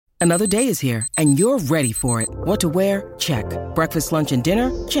Another day is here, and you're ready for it. What to wear? Check. Breakfast, lunch, and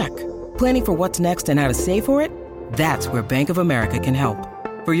dinner? Check. Planning for what's next and how to save for it? That's where Bank of America can help.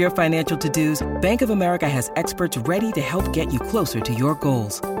 For your financial to-dos, Bank of America has experts ready to help get you closer to your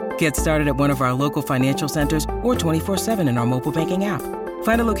goals. Get started at one of our local financial centers or 24/7 in our mobile banking app.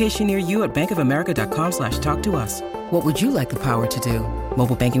 Find a location near you at bankofamerica.com/talktous. What would you like the power to do?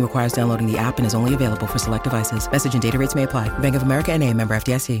 Mobile banking requires downloading the app and is only available for select devices. Message and data rates may apply. Bank of America N.A., member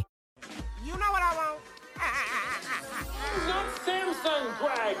FDIC. You know what I want? Not Samson,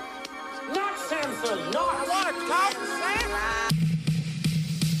 Greg! Not Samson! No, I want to talk, Sam.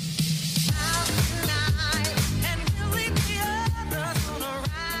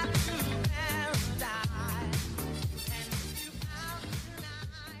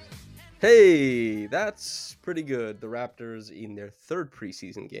 Hey, that's pretty good. The Raptors, in their third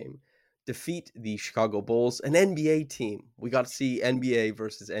preseason game, defeat the Chicago Bulls, an NBA team. We got to see NBA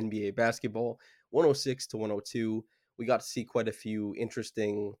versus NBA basketball, 106-102. We got to see quite a few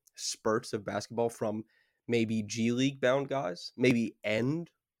interesting spurts of basketball from maybe G League bound guys, maybe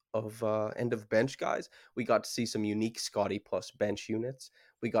end of bench guys. We got to see some unique Scotty plus bench units.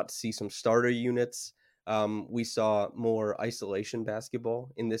 We got to see some starter units. We saw more isolation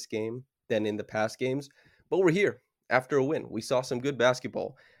basketball in this game than in the past games, but we're here after a win. We saw some good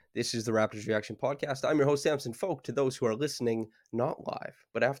basketball. This is the Raptors Reaction Podcast. I'm your host, Samson Folk, to those who are listening, not live,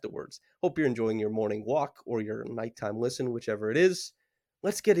 but afterwards. Hope you're enjoying your morning walk or your nighttime listen, whichever it is.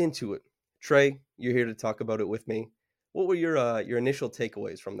 Let's get into it. Trey, you're here to talk about it with me. What were your initial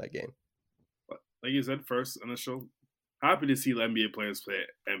takeaways from that game? Like you said, first initial, happy to see the NBA players play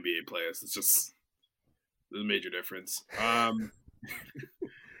NBA players. It's just there's a major difference.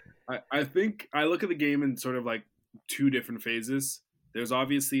 I think I look at the game in sort of like two different phases. There's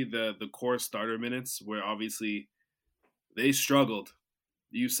obviously the core starter minutes where obviously they struggled.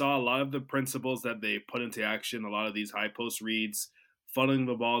 You saw a lot of the principles that they put into action, a lot of these high post reads, funneling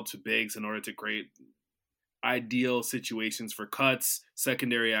the ball to bigs in order to create ideal situations for cuts,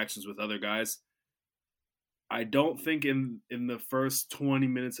 secondary actions with other guys. I don't think in the first 20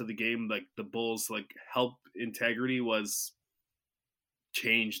 minutes of the game, like the Bulls' like help integrity was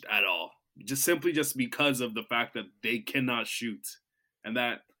changed at all. Just because of the fact that they cannot shoot, and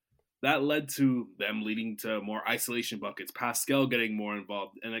that led to them leading to more isolation buckets. Pascal getting more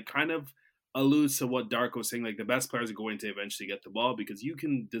involved, and it kind of alludes to what Darko was saying. Like the best players are going to eventually get the ball because you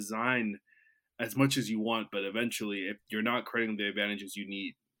can design as much as you want, but eventually, if you're not creating the advantages you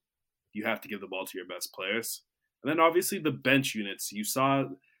need, you have to give the ball to your best players. And then obviously the bench units. You saw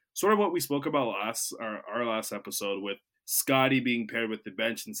sort of what we spoke about our last episode with Scotty being paired with the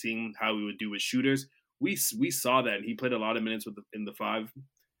bench and seeing how we would do with shooters. We saw that, and he played a lot of minutes in the five.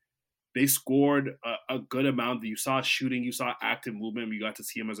 They scored a good amount. You saw shooting, you saw active movement. You got to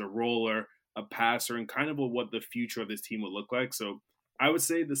see him as a roller, a passer, and kind of what the future of this team would look like. So I would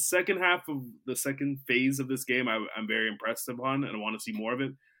say the second half of the second phase of this game, I'm very impressed upon, and I want to see more of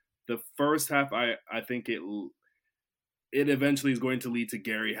it. The first half, I think it eventually is going to lead to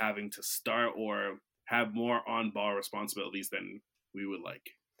Gary having to start or have more on-ball responsibilities than we would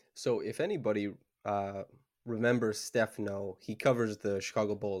like. So if anybody remembers Stefano, he covers the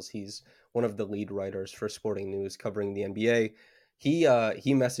Chicago Bulls. He's one of the lead writers for Sporting News covering the NBA. He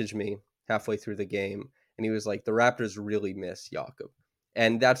messaged me halfway through the game, and he was like, the Raptors really miss Jakob.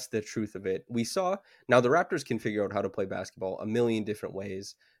 And that's the truth of it. We saw, now the Raptors can figure out how to play basketball a million different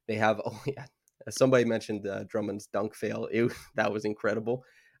ways. They have, somebody mentioned Drummond's dunk fail. That was incredible.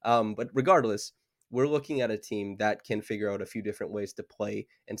 But regardless, we're looking at a team that can figure out a few different ways to play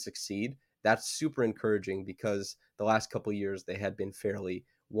and succeed. That's super encouraging because the last couple of years they had been fairly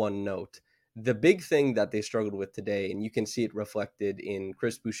one note. The big thing that they struggled with today, and you can see it reflected in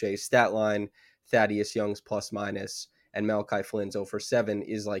Chris Boucher's stat line, Thaddeus Young's plus minus, and Malachi Flynn's 0 for 7,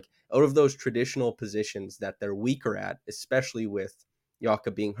 is like out of those traditional positions that they're weaker at, especially with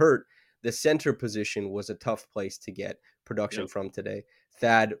Jakob being hurt, the center position was a tough place to get production from today.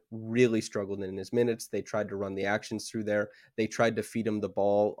 Thad really struggled in his minutes. They tried to run the actions through there. They tried to feed him the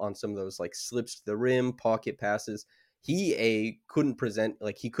ball on some of those like slips to the rim, pocket passes. He couldn't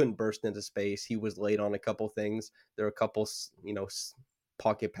he couldn't burst into space. He was late on a couple things. There were a couple,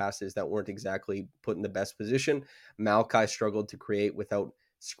 pocket passes that weren't exactly put in the best position. Malachi struggled to create without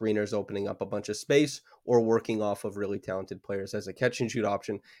screeners opening up a bunch of space or working off of really talented players as a catch and shoot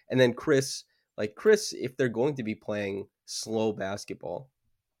option. And then Chris, if they're going to be playing slow basketball,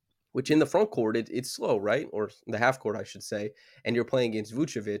 which in the front court, it's slow, right? Or the half court, I should say. And you're playing against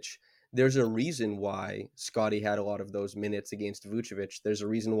Vucevic. There's a reason why Scotty had a lot of those minutes against Vucevic. There's a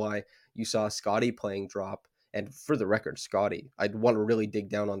reason why you saw Scotty playing drop And for the record, Scotty, I'd want to really dig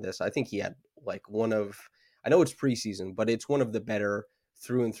down on this. I think he had like I know it's preseason, but it's one of the better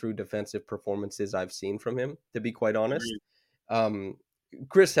through and through defensive performances I've seen from him, to be quite honest. Agreed. Um,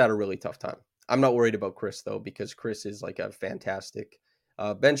 Chris had a really tough time. I'm not worried about Chris though, because Chris is like a fantastic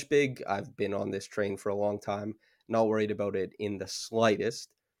bench big. I've been on this train for a long time. Not worried about it in the slightest.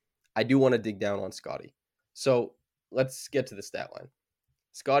 I do want to dig down on Scotty. So let's get to the stat line.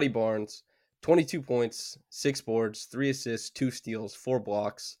 Scotty Barnes, 22 points, 6 boards, 3 assists, 2 steals, 4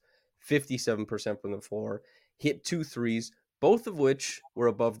 blocks, 57% from the floor, hit 2 threes, both of which were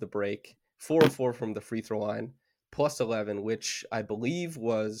above the break, 4 of 4 from the free throw line, plus 11, which I believe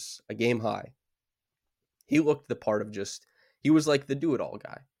was a game high. He looked the part of he was like the do it all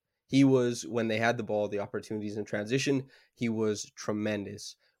guy. He was, when they had the ball, the opportunities in transition, he was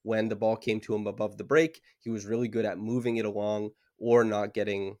tremendous. When the ball came to him above the break, he was really good at moving it along or not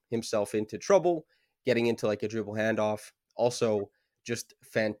getting himself into trouble, getting into like a dribble handoff. Also, just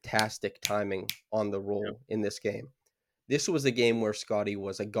fantastic timing on the Yep. roll in this game. This was a game where Scotty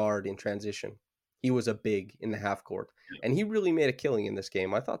was a guard in transition. He was a big in the half court, and he really made a killing in this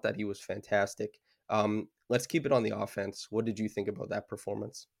game. I thought that he was fantastic. Let's keep it on the offense. What did you think about that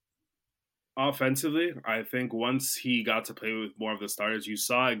performance? Offensively, I think once he got to play with more of the starters, you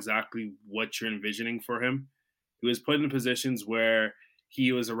saw exactly what you're envisioning for him. He was put in positions where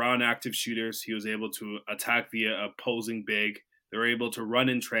he was around active shooters. He was able to attack via opposing big. They were able to run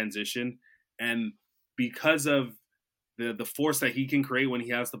in transition. And because of the force that he can create when he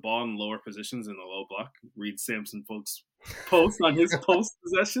has the ball in lower positions in the low block, read Samson folks' post on his post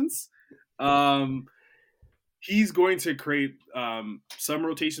possessions. He's going to create some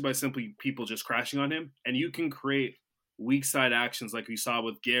rotation by simply people just crashing on him. And you can create weak side actions like we saw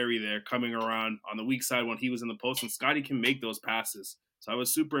with Gary there coming around on the weak side when he was in the post. And Scotty can make those passes. So I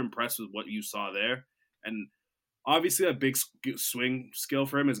was super impressed with what you saw there. And obviously a big swing skill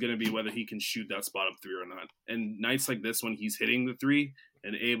for him is going to be whether he can shoot that spot up three or not. And nights like this when he's hitting the three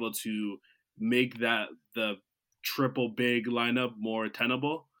and able to make that the triple big lineup more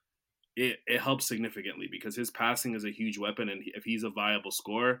tenable, it helps significantly because his passing is a huge weapon, and if he's a viable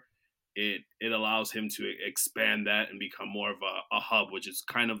scorer, it allows him to expand that and become more of a hub, which is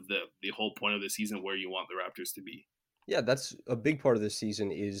kind of the whole point of the season where you want the Raptors to be. Yeah, that's a big part of this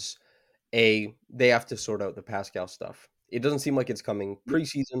season is they have to sort out the Pascal stuff. It doesn't seem like it's coming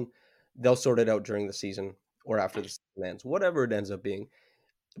preseason. They'll sort it out during the season or after the season ends, whatever it ends up being.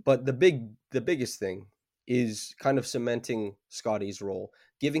 But the biggest thing is kind of cementing Scotty's role,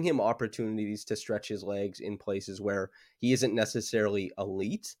 giving him opportunities to stretch his legs in places where he isn't necessarily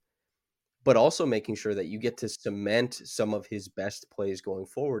elite, but also making sure that you get to cement some of his best plays going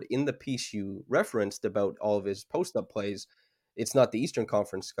forward. In the piece you referenced about all of his post-up plays, it's not the Eastern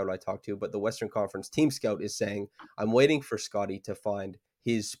Conference scout I talked to, but the Western Conference team scout is saying, I'm waiting for Scotty to find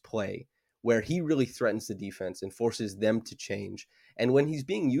his play where he really threatens the defense and forces them to change. And when he's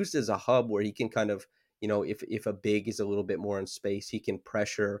being used as a hub where he can kind of, if a big is a little bit more in space, he can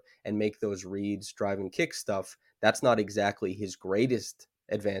pressure and make those reads, drive and kick stuff. That's not exactly his greatest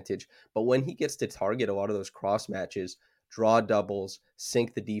advantage. But when he gets to target a lot of those cross matches, draw doubles,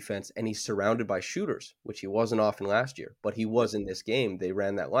 sink the defense, and he's surrounded by shooters, which he wasn't often last year, but he was in this game. They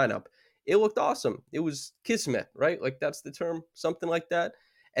ran that lineup. It looked awesome. It was kismet, right? Like that's the term, something like that.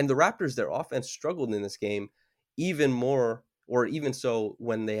 And the Raptors, their offense struggled in this game even more, or even so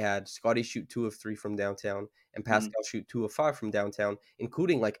when they had Scotty shoot 2 of 3 from downtown and Pascal shoot 2 of 5 from downtown,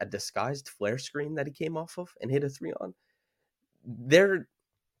 including like a disguised flare screen that he came off of and hit a 3 on.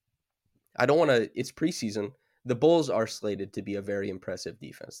 I don't want to, it's preseason. The Bulls are slated to be a very impressive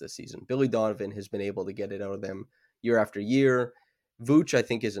defense this season. Billy Donovan has been able to get it out of them year after year. Vooch, I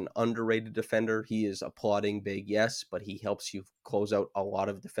think, is an underrated defender. He is applauding big, yes, but he helps you close out a lot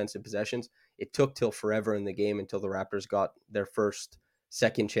of defensive possessions. It took till forever in the game until the Raptors got their first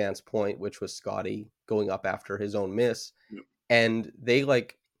second chance point, which was Scotty going up after his own miss. Yep. And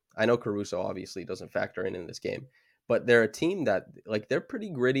I know Caruso obviously doesn't factor in this game, but they're a team that they're pretty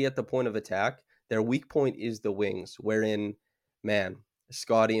gritty at the point of attack. Their weak point is the wings, wherein, man,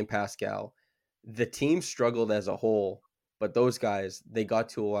 Scotty and Pascal, the team struggled as a whole, but those guys, they got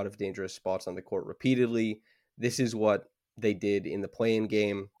to a lot of dangerous spots on the court repeatedly. This is what they did in the play-in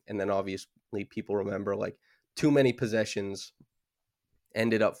game, and then obviously people remember too many possessions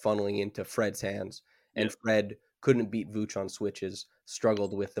ended up funneling into Fred's hands, and Yep. Fred couldn't beat Vooch on switches,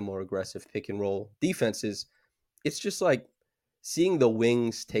 struggled with the more aggressive pick and roll defenses. It's just like seeing the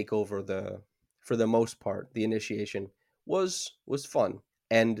wings take over for the most part, the initiation was fun.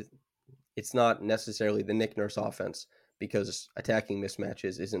 And it's not necessarily the Nick Nurse offense because attacking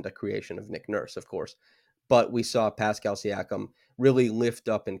mismatches isn't a creation of Nick Nurse, of course. But we saw Pascal Siakam really lift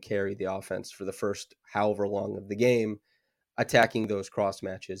up and carry the offense for the first however long of the game, attacking those cross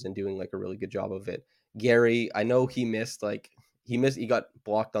matches and doing like a really good job of it. Gary, I know he got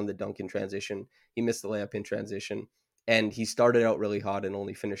blocked on the dunk in transition. He missed the layup in transition, and he started out really hot and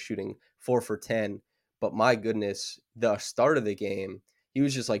only finished shooting 4 for 10. But my goodness, the start of the game, he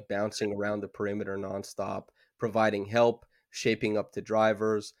was just like bouncing around the perimeter nonstop, providing help, shaping up to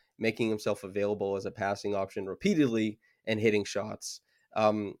drivers, making himself available as a passing option repeatedly, and hitting shots.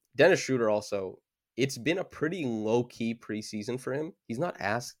 Dennis Schroeder also, it's been a pretty low key preseason for him. He's not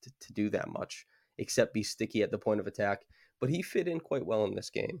asked to do that much except be sticky at the point of attack, but he fit in quite well in this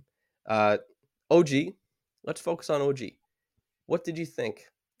game. OG, let's focus on OG. What did you think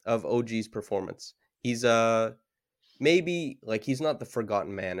of OG's performance? He's maybe like he's not the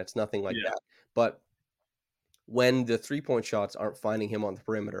forgotten man. It's nothing like Yeah. that. But when the 3-point shots aren't finding him on the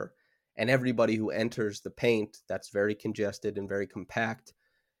perimeter and everybody who enters the paint that's very congested and very compact,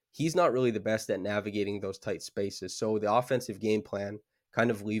 he's not really the best at navigating those tight spaces. So the offensive game plan kind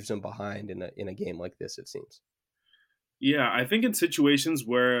of leaves him behind in a game like this, it seems. Yeah, I think in situations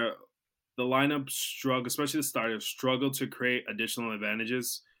where the lineup struggle, especially the starters, struggle to create additional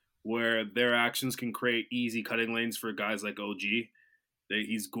advantages, where their actions can create easy cutting lanes for guys like OG, that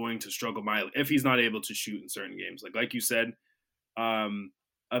he's going to struggle mightily if he's not able to shoot in certain games. Like you said,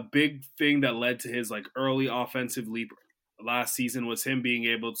 a big thing that led to his like early offensive leap last season was him being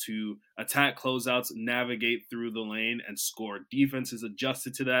able to attack closeouts, navigate through the lane, and score. Defense is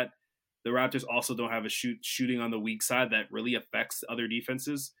adjusted to that. The Raptors also don't have a shooting on the weak side that really affects other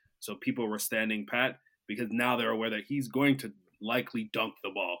defenses. So people were standing pat because now they're aware that he's going to likely dunk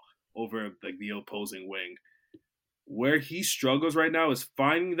the ball over like the opposing wing. Where he struggles right now is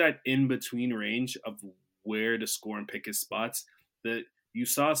finding that in between range of where to score and pick his spots. That you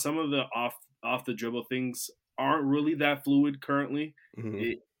saw some of the off the dribble things aren't really that fluid currently. Mm-hmm.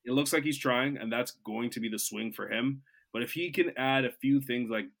 It looks like he's trying, and that's going to be the swing for him. But if he can add a few things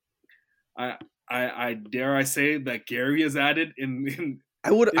like I dare I say that Gary has added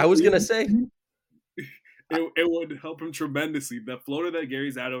I was gonna say it would help him tremendously. The floater that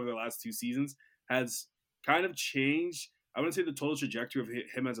Gary's had over the last 2 seasons has kind of changed. I wouldn't say the total trajectory of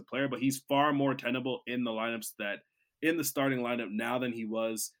him as a player, but he's far more tenable in the lineups in the starting lineup now than he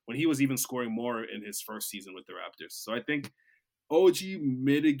was when he was even scoring more in his first season with the Raptors. So I think OG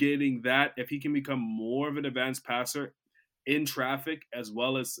mitigating that, if he can become more of an advanced passer in traffic, as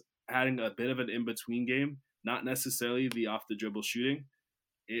well as adding a bit of an in-between game, not necessarily the off-the-dribble shooting,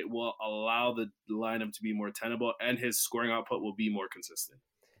 it will allow the lineup to be more tenable and his scoring output will be more consistent.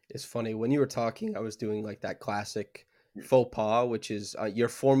 It's funny. When you were talking, I was doing like that classic faux pas, which is you're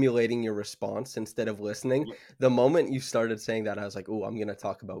formulating your response instead of listening. The moment you started saying that, I was like, oh, I'm going to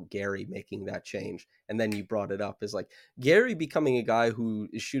talk about Gary making that change. And then you brought it up is like Gary becoming a guy who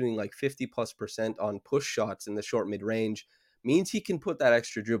is shooting like 50+% on push shots in the short mid range means he can put that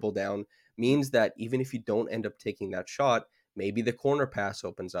extra dribble down, means that even if you don't end up taking that shot, maybe the corner pass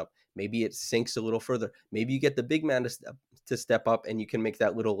opens up. Maybe it sinks a little further. Maybe you get the big man to step up and you can make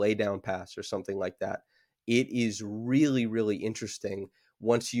that little lay down pass or something like that. It is really, really interesting.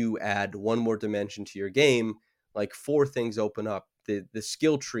 Once you add one more dimension to your game, like 4 things open up. The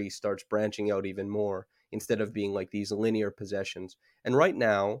skill tree starts branching out even more instead of being like these linear possessions. And right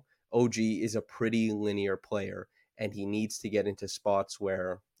now, OG is a pretty linear player, and he needs to get into spots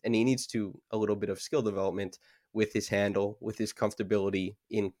and he needs a little bit of skill development with his handle, with his comfortability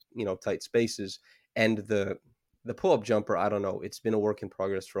in, tight spaces. And the pull-up jumper, I don't know, it's been a work in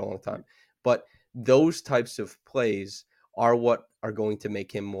progress for a long time. But those types of plays are what are going to make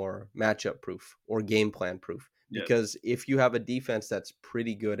him more matchup proof or game plan proof. Because if you have a defense that's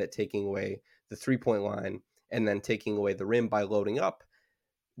pretty good at taking away the 3-point line and then taking away the rim by loading up,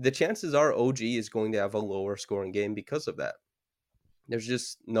 the chances are OG is going to have a lower scoring game because of that. There's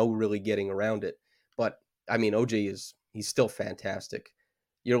just no really getting around it. But I mean, he's still fantastic.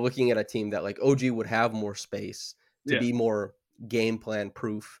 You're looking at a team that like OG would have more space to be more game plan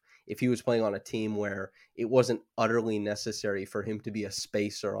proof if he was playing on a team where it wasn't utterly necessary for him to be a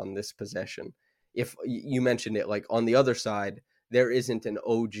spacer on this possession. If you mentioned it, like on the other side, there isn't an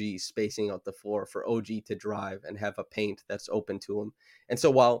OG spacing out the floor for OG to drive and have a paint that's open to him. And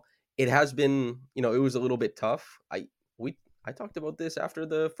so while it has been, it was a little bit tough, I talked about this after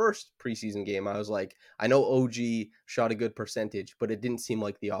the first preseason game. I was like, I know OG shot a good percentage, but it didn't seem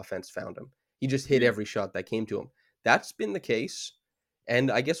like the offense found him. He just hit every shot that came to him. That's been the case.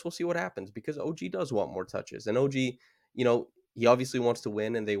 And I guess we'll see what happens because OG does want more touches. And OG, he obviously wants to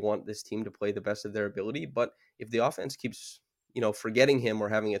win and they want this team to play the best of their ability. But if the offense keeps, forgetting him or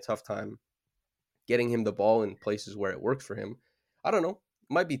having a tough time getting him the ball in places where it works for him. I don't know.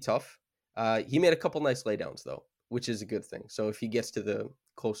 Might be tough. He made a couple nice laydowns though, which is a good thing. So if he gets to the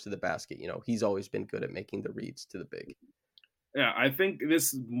close to the basket, he's always been good at making the reads to the big. Yeah, I think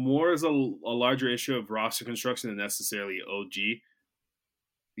this more is a larger issue of roster construction than necessarily OG.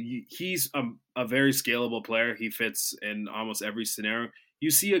 He's a very scalable player. He fits in almost every scenario.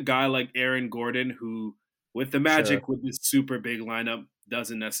 You see a guy like Aaron Gordon who, with the Magic, with this super big lineup,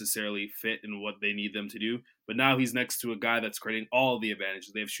 doesn't necessarily fit in what they need them to do. But now he's next to a guy that's creating all the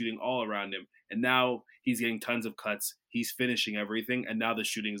advantages. They have shooting all around him. And now he's getting tons of cuts. He's finishing everything. And now the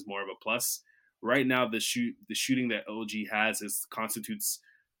shooting is more of a plus. Right now, the shooting that OG has constitutes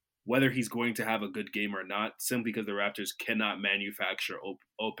whether he's going to have a good game or not, simply because the Raptors cannot manufacture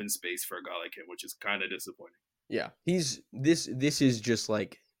open space for a guy like him, which is kind of disappointing. Yeah, this is just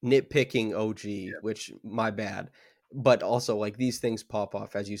like nitpicking OG, which my bad. But also like these things pop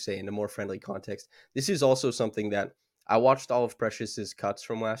off, as you say, in a more friendly context. This is also something that I watched all of Precious's cuts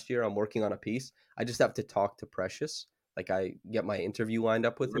from last year. I'm working on a piece. I just have to talk to Precious. Like I get my interview lined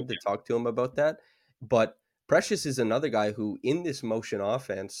up with him to talk to him about that. But Precious is another guy who, in this motion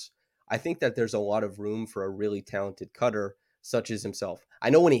offense, I think that there's a lot of room for a really talented cutter such as himself. I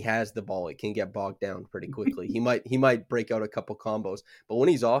know when he has the ball, it can get bogged down pretty quickly. He might break out a couple combos, but when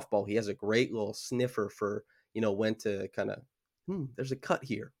he's off ball, he has a great little sniffer for, when to kind of, there's a cut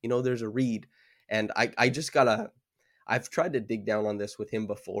here, there's a read. And I've tried to dig down on this with him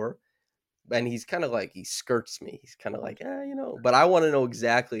before, and he's kind of like, he skirts me. He's kind of like, but I want to know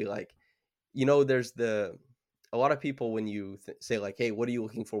exactly like, there's a lot of people when you say like, hey, what are you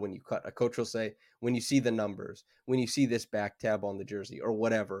looking for when you cut? A coach will say, when you see the numbers, when you see this back tab on the jersey or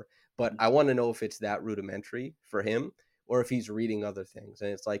whatever. But I want to know if it's that rudimentary for him or if he's reading other things. And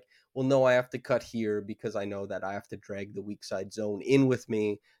it's like, well, no, I have to cut here because I know that I have to drag the weak side zone in with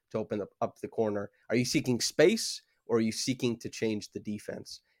me to open up the corner. Are you seeking space or are you seeking to change the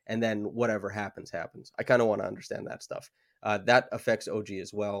defense? And then whatever happens. I kind of want to understand that stuff. That affects OG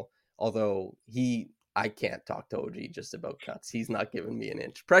as well. Although I can't talk to OG just about cuts. He's not giving me an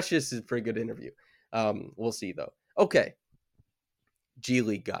inch. Precious is a pretty good interview. We'll see, though. Okay. G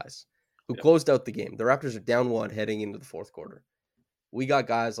League guys who closed out the game. The Raptors are down 1 heading into the fourth quarter. We got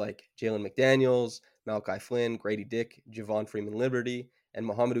guys like Jalen McDaniels, Malachi Flynn, Grady Dick, Javon Freeman-Liberty, and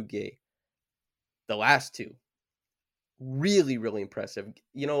Mohamedou Gueye. The last two, really, really impressive.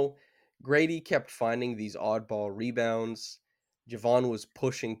 Grady kept finding these oddball rebounds. Javon was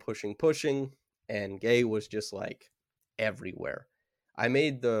pushing, and Gueye was just like everywhere. I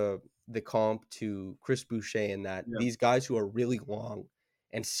made the comp to Chris Boucher in that these guys who are really long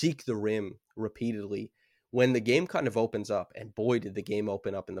and seek the rim repeatedly, when the game kind of opens up, and boy, did the game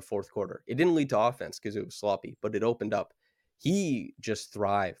open up in the fourth quarter. It didn't lead to offense because it was sloppy, but it opened up. He just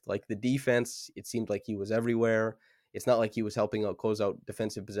thrived. Like the defense, it seemed like he was everywhere. It's not like he was helping out close out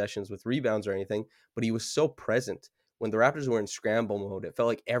defensive possessions with rebounds or anything, but he was so present. When the Raptors were in scramble mode, it felt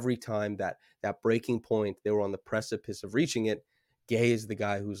like every time that breaking point, they were on the precipice of reaching it, Gueye is the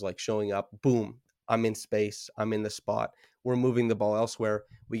guy who's like showing up. Boom, I'm in space. I'm in the spot. We're moving the ball elsewhere.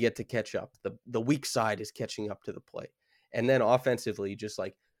 We get to catch up. The weak side is catching up to the play. And then offensively, just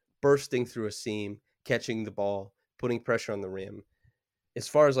like bursting through a seam, catching the ball, putting pressure on the rim. As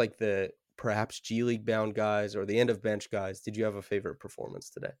far as like the perhaps G League bound guys or the end of bench guys, did you have a favorite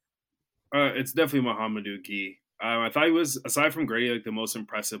performance today? It's definitely Mohamedou Gueye. I thought he was, aside from Grady, like the most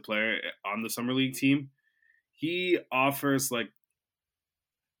impressive player on the summer league team. He offers like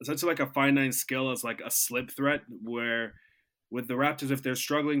such like a finite skill as like a slip threat, where with the Raptors, if they're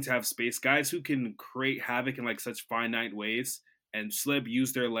struggling to have space, guys who can create havoc in like such finite ways and slip,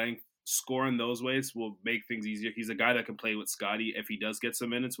 use their length, score in those ways will make things easier. He's a guy that can play with Scotty if he does get some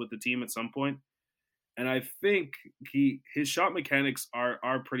minutes with the team at some point. And I think his shot mechanics are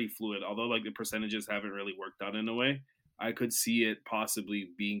pretty fluid, although like the percentages haven't really worked out in a way. I could see it possibly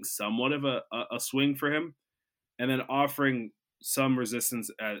being somewhat of a swing for him, and then offering some resistance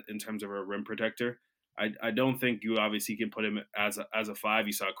in terms of a rim protector. I don't think you obviously can put him as a 5.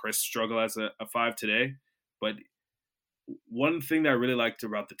 You saw Chris struggle as a 5 today, but one thing that I really liked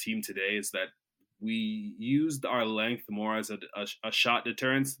about the team today is that we used our length more as a shot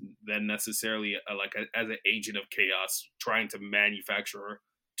deterrence than necessarily as an agent of chaos, trying to manufacture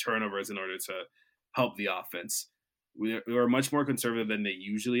turnovers in order to help the offense. We were much more conservative than they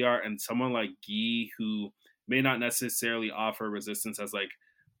usually are, and someone like Gueye, who may not necessarily offer resistance as like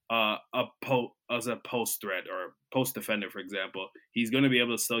as a post threat or post defender, for example, he's going to be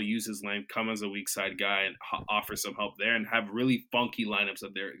able to still use his length, come as a weak side guy, and offer some help there, and have really funky lineups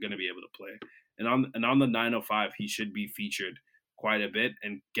that they're going to be able to play. And on the 905, he should be featured quite a bit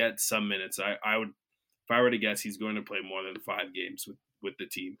and get some minutes. I would if I were to guess, he's going to play more than 5 games with the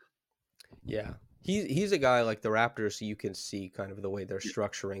team. Yeah, he's a guy like the Raptors. You can see kind of the way they're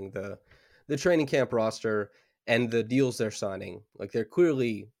structuring the training camp roster and the deals they're signing. Like they're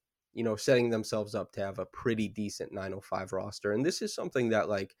clearly, setting themselves up to have a pretty decent 905 roster. And this is something that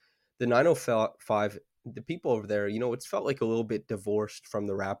like the 905, the people over there, it's felt like a little bit divorced from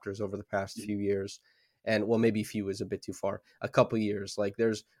the Raptors over the past few years. And well, maybe few is a bit too far. A couple years, like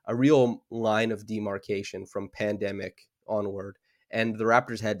there's a real line of demarcation from pandemic onward, and the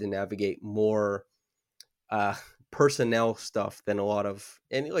Raptors had to navigate more uh, personnel stuff than a lot of,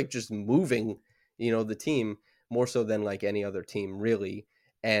 and like just moving, the team more so than like any other team really.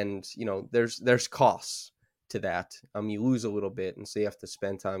 And there's costs to that. You lose a little bit, and so you have to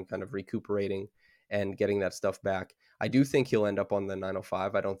spend time kind of recuperating and getting that stuff back. I do think he'll end up on the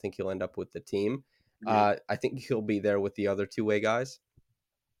 905. I don't think he'll end up with the team. I think he'll be there with the other two-way guys.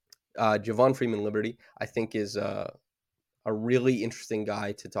 Javon Freeman Liberty, I think, is a really interesting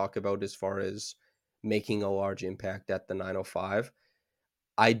guy to talk about as far as making a large impact at the 905.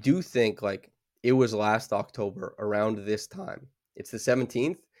 I do think like it was last October around this time. It's the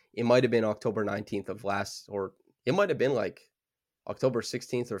 17th. It might have been October 19th of last, or it might have been like October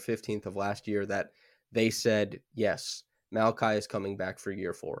 16th or 15th of last year that they said, yes, Malachi is coming back for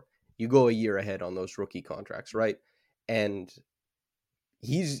year 4. You go a year ahead on those rookie contracts, right? And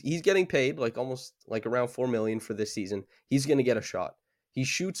he's getting paid like almost like around $4 million for this season. He's going to get a shot. He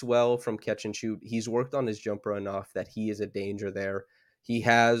shoots well from catch and shoot. He's worked on his jumper enough that he is a danger there. He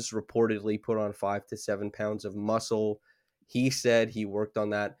has reportedly put on 5 to 7 pounds of muscle. He said he worked on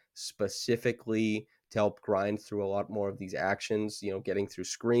that specifically to help grind through a lot more of these actions, getting through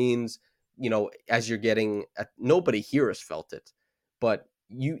screens, as you're getting nobody here has felt it, but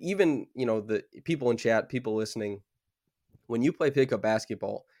you even, the people in chat, people listening, when you play pickup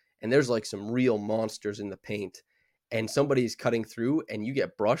basketball and there's like some real monsters in the paint and somebody's cutting through and you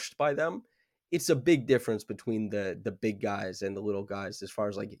get brushed by them, it's a big difference between the big guys and the little guys as far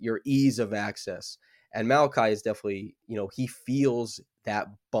as like your ease of access. And Malachi is definitely, he feels that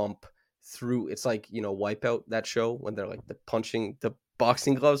bump through. It's like, Wipeout, that show when they're like the punching the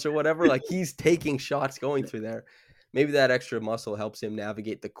boxing gloves or whatever, like he's taking shots going through there. Maybe that extra muscle helps him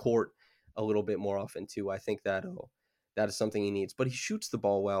navigate the court a little bit more often too. I think that is something he needs, but he shoots the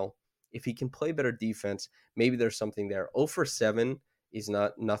ball well. If he can play better defense, maybe there's something there. 0 for 7 is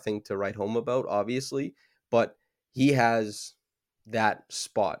nothing to write home about, obviously, but he has that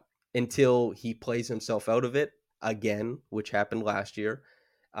spot until he plays himself out of it again, which happened last year,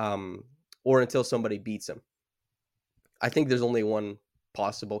 or until somebody beats him. I think there's only one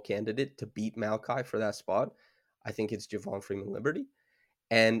possible candidate to beat Malachi for that spot. I think it's Javon Freeman Liberty.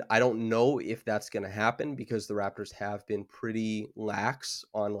 And I don't know if that's going to happen because the Raptors have been pretty lax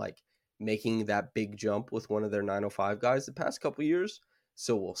on like making that big jump with one of their 905 guys the past couple years.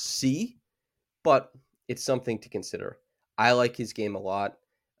 So we'll see, but it's something to consider. I like his game a lot.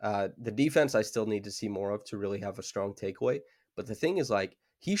 The defense I still need to see more of to really have a strong takeaway. But the thing is, like,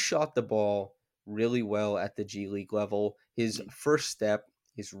 he shot the ball really well at the G League level. His first step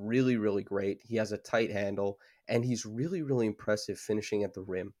is really, really great. He has a tight handle, and he's really, really impressive finishing at the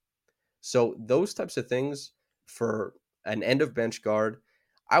rim. So those types of things for an end of bench guard,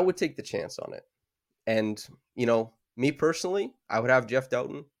 I would take the chance on it. And, me personally, I would have Jeff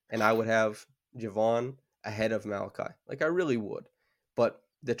Doughton and I would have Javon ahead of Malachi. Like I really would. But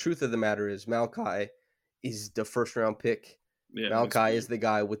the truth of the matter is Malachi is the first round pick. Yeah, Malachi is the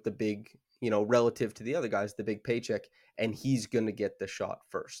guy with the big, relative to the other guys, the big paycheck, and he's going to get the shot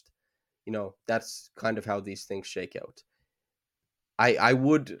first. That's kind of how these things shake out.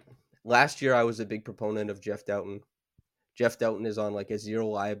 Last year I was a big proponent of Jeff Doughton. Jeff Doughton is on like a zero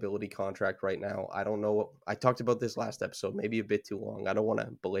liability contract right now. I don't know. I talked about this last episode, maybe a bit too long. I don't want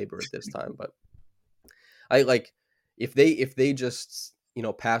to belabor it this time, but I like if they just,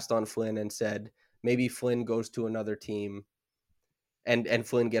 passed on Flynn and said maybe Flynn goes to another team and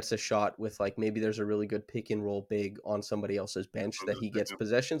Flynn gets a shot with like maybe there's a really good pick and roll big on somebody else's bench that he gets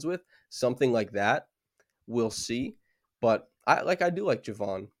possessions with, something like that. We'll see. But I do like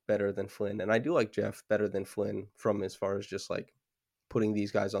Javon better than Flynn, and I do like Jeff better than Flynn from as far as just like putting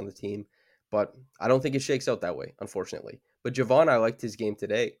these guys on the team. But I don't think it shakes out that way, unfortunately. But Javon, I liked his game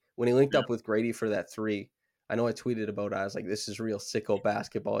today when he linked up with Grady for that 3. I know I tweeted about it. I was like, this is real sicko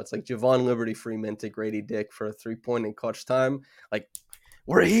basketball. It's like Javon Liberty Freeman to Grady Dick for a 3-point in clutch time. Like,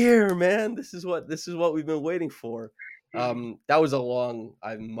 we're here, man. This is what we've been waiting for. That was a long.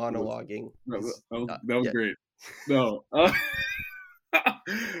 I'm monologuing. That was great. No.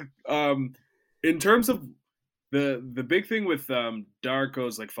 In terms of The big thing with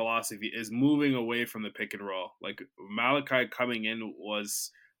Darko's like philosophy is moving away from the pick and roll. Like Malachi coming in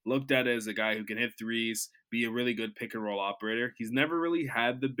was looked at as a guy who can hit threes, be a really good pick and roll operator. He's never really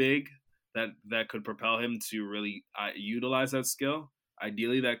had the big that could propel him to really utilize that skill.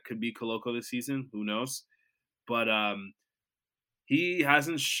 Ideally, that could be Koloko this season. Who knows? But he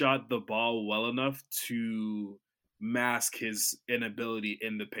hasn't shot the ball well enough to mask his inability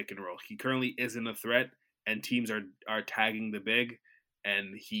in the pick and roll. He currently isn't a threat, and teams are tagging the big,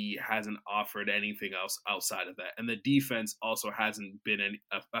 and he hasn't offered anything else outside of that. And the defense also hasn't been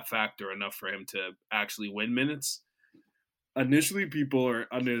a factor enough for him to actually win minutes. Initially, people are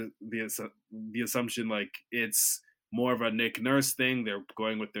under the assumption like it's more of a Nick Nurse thing. They're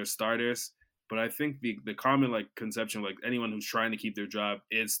going with their starters. But I think the common like conception, like anyone who's trying to keep their job,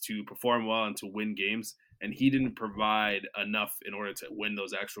 is to perform well and to win games. And he didn't provide enough in order to win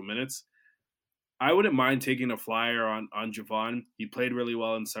those actual minutes. I wouldn't mind taking a flyer on Javon. He played really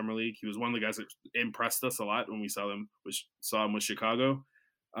well in summer league. He was one of the guys that impressed us a lot when we saw him with Chicago.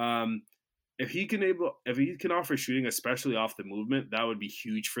 Um, if he can offer shooting, especially off the movement, that would be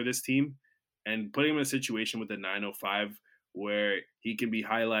huge for this team. And putting him in a situation with a 905 where he can be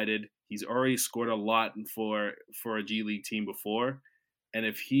highlighted. He's already scored a lot for a G League team before, and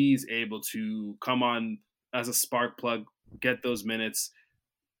if he's able to come on as a spark plug, get those minutes,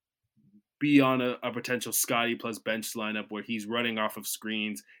 be on a potential Scotty plus bench lineup where he's running off of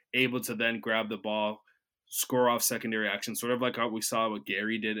screens, able to then grab the ball, score off secondary action, sort of like how we saw what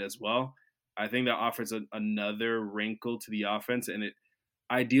Gary did as well. I think that offers another wrinkle to the offense, and it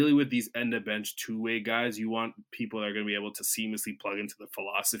ideally with these end of bench two-way guys, you want people that are going to be able to seamlessly plug into the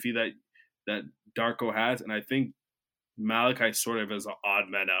philosophy that Darko has, and I think Malachi sort of is an odd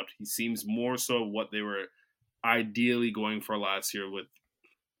man out. He seems more so what they were ideally going for last year with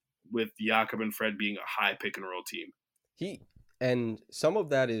Jakob and Fred being a high pick and roll team. And some of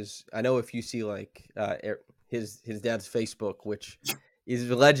that is, I know if you see like his dad's Facebook, which is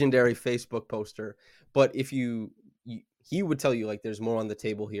a legendary Facebook poster, but if you he would tell you like there's more on the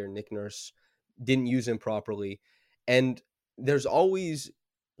table here. Nick Nurse didn't use him properly, and there's always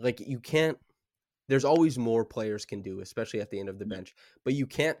like there's always more players can do, especially at the end of the bench, but you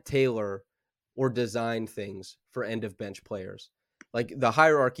can't tailor or design things for end of bench players. Like the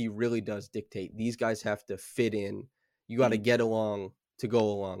hierarchy really does dictate. These guys have to fit in. You got to get along to go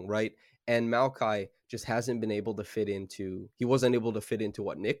along, right? And Malachi just hasn't been able to he wasn't able to fit into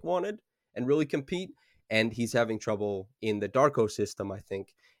what Nick wanted and really compete. And he's having trouble in the Darko system, I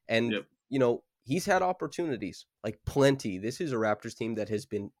think. And, he's had opportunities, like plenty. This is a Raptors team that has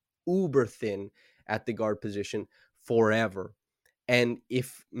been uber thin at the guard position forever. And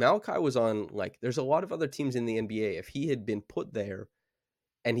if Malachi was on, like, there's a lot of other teams in the NBA, if he had been put there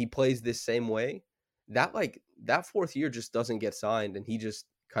and he plays this same way, that fourth year just doesn't get signed and he just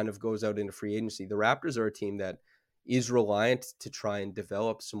kind of goes out into free agency. The Raptors are a team that is reliant to try and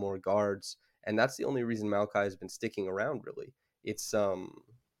develop some more guards. And that's the only reason Malachi has been sticking around, really. It's,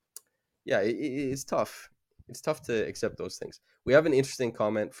 it's tough. It's tough to accept those things. We have an interesting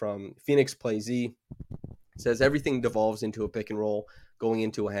comment from Phoenix Play Z. It says everything devolves into a pick and roll, going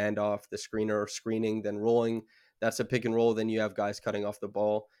into a handoff, the screener screening, then rolling. That's a pick and roll. Then you have guys cutting off the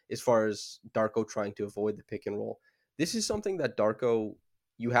ball. As far as Darko trying to avoid the pick and roll, this is something that Darko,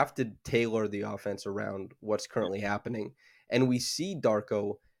 you have to tailor the offense around what's currently happening. And we see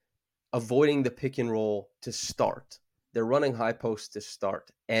Darko avoiding the pick and roll to start. They're running high post to start.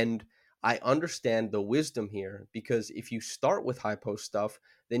 And I understand the wisdom here because if you start with high post stuff,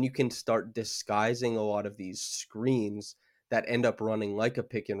 then you can start disguising a lot of these screens that end up running like a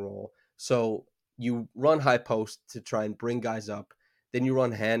pick and roll. So you run high post to try and bring guys up. Then you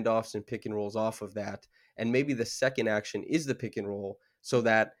run handoffs and pick and rolls off of that. And maybe the second action is the pick and roll so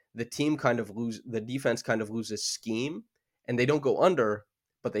that the defense kind of loses scheme and they don't go under,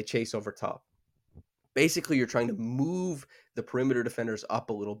 but they chase over top. Basically, you're trying to move the perimeter defenders up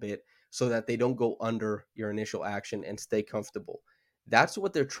a little bit so that they don't go under your initial action and stay comfortable. That's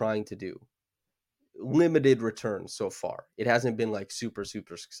what they're trying to do. Limited returns so far. It hasn't been like super,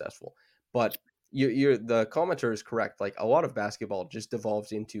 super successful. But the commenter is correct. Like a lot of basketball just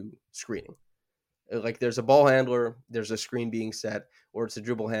devolves into screening. Like there's a ball handler, there's a screen being set, or it's a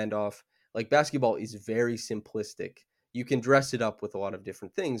dribble handoff. Like basketball is very simplistic. You can dress it up with a lot of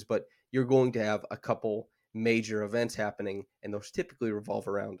different things, but you're going to have a couple major events happening, and those typically revolve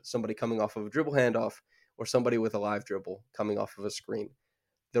around somebody coming off of a dribble handoff or somebody with a live dribble coming off of a screen.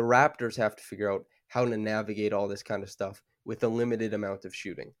 The Raptors have to figure out how to navigate all this kind of stuff with a limited amount of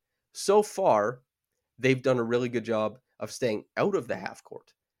shooting. So far, they've done a really good job of staying out of the half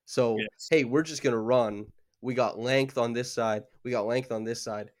court. So, Yes. hey, we're just going to run we got length on this side, we got length on this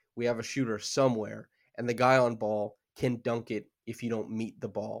side, we have a shooter somewhere, and the guy on ball can dunk it if you don't meet the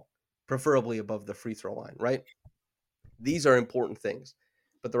ball, preferably above the free throw line, right? These are important things.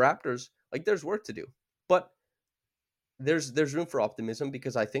 But the Raptors, like, there's work to do. But there's room for optimism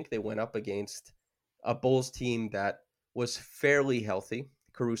because I think they went up against a Bulls team that was fairly healthy.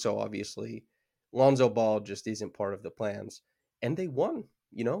 Caruso, obviously. Lonzo Ball just isn't part of the plans. And they won,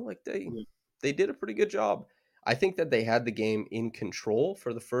 like they did a pretty good job. I think that they had the game in control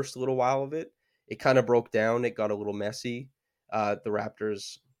for the first little while of it. It kind of broke down. It got a little messy. The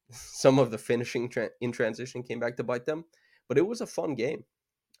Raptors, some of the finishing in transition came back to bite them. But it was a fun game.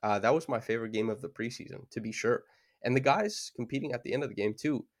 That was my favorite game of the preseason, to be sure. And the guys competing at the end of the game,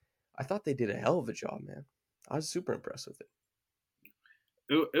 too, I thought they did a hell of a job, man. I was super impressed with it.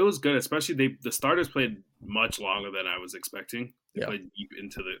 It was good, especially the starters played much longer than I was expecting. They played deep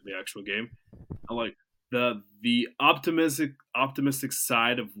into the actual game. I like the optimistic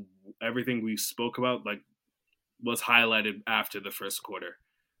side of everything we spoke about, like, was highlighted after the first quarter.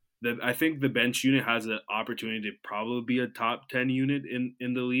 I think the bench unit has an opportunity to probably be a top 10 unit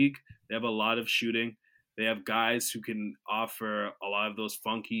in the league. They have a lot of shooting. They have guys who can offer a lot of those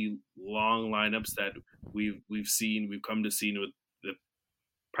funky long lineups that we've come to see with the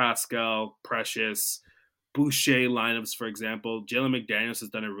Pascal, Precious, Boucher lineups, for example. Jalen McDaniels has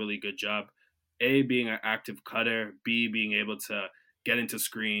done a really good job. A, being an active cutter. B, being able to get into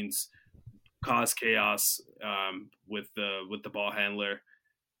screens, cause chaos with the ball handler.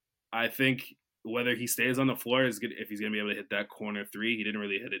 I think whether he stays on the floor is good if he's going to be able to hit that corner three. He didn't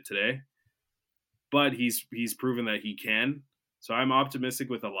really hit it today, but he's proven that he can. So I'm optimistic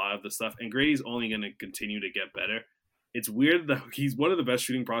with a lot of the stuff. And Grady's only going to continue to get better. It's weird that he's one of the best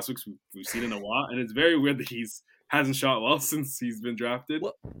shooting prospects we've seen in a while, and it's very weird that hasn't shot well since he's been drafted.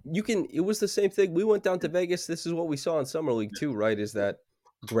 Well, it was the same thing. We went down to Vegas. This is what we saw in Summer League too, right? Is that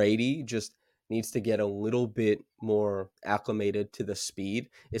Grady just needs to get a little bit more acclimated to the speed.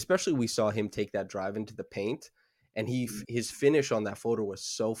 Especially we saw him take that drive into the paint, and his finish on that floater was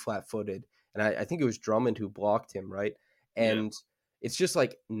so flat-footed. And I think it was Drummond who blocked him, right? And it's just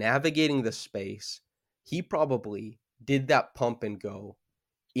like navigating the space. He probably did that pump and go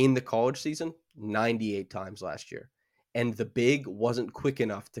in the college season 98 times last year. And the big wasn't quick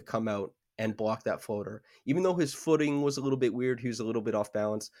enough to come out and block that floater. Even though his footing was a little bit weird, he was a little bit off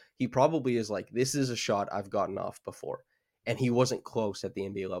balance, he probably is like, this is a shot I've gotten off before. And he wasn't close at the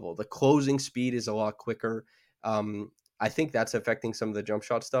NBA level. The closing speed is a lot quicker. I think that's affecting some of the jump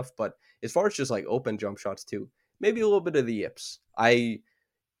shot stuff. But as far as just like open jump shots too, maybe a little bit of the yips. I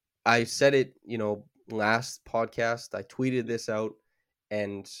said it, last podcast. I tweeted this out,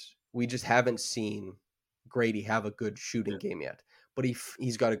 and we just haven't seen Grady have a good shooting game yet. But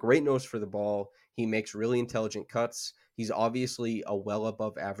he's got a great nose for the ball. He makes really intelligent cuts. He's obviously a well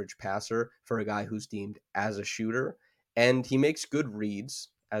above average passer for a guy who's deemed as a shooter, and he makes good reads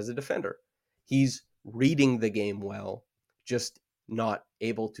as a defender. He's reading the game well, just not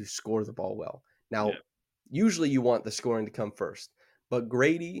able to score the ball well. Now, usually you want the scoring to come first, but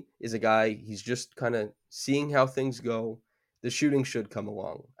Grady is a guy, he's just kind of seeing how things go. The shooting should come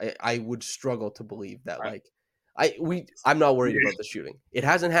along. I would struggle to believe that, I'm not worried about the shooting. It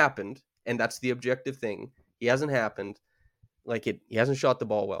hasn't happened, and that's the objective thing. He hasn't happened. He hasn't shot the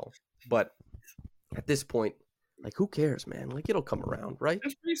ball well. But at this point, who cares, man? It'll come around, right?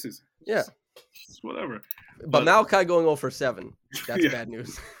 It's preseason. Yeah. It's whatever. But Malachi going 0 for 7, that's bad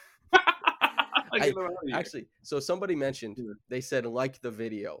news. Actually, so somebody mentioned, they said, like the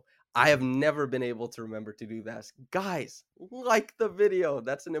video. I have never been able to remember to do that. Guys, like the video.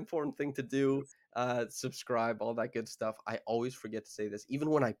 That's an important thing to do. Subscribe, all that good stuff. I always forget to say this, even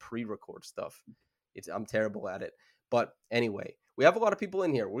when I pre-record stuff. I'm terrible at it. But anyway, we have a lot of people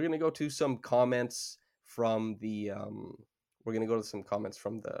in here. We're gonna go to some comments from the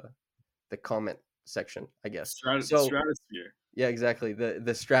comment section, I guess. Stratosphere. Yeah, exactly.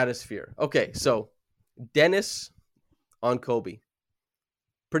 The stratosphere. Okay, so Dennis on Kobe.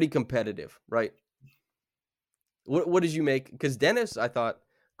 Pretty competitive, right? What did you make? Because Dennis, I thought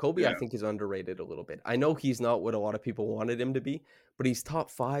Kobe, I think, is underrated a little bit. I know he's not what a lot of people wanted him to be, but he's top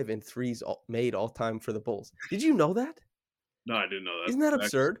 5 in threes made all time for the Bulls. Did you know that? No, I didn't know that. Isn't that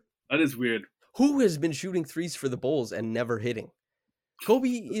absurd? That is weird. Who has been shooting threes for the Bulls and never hitting? Kobe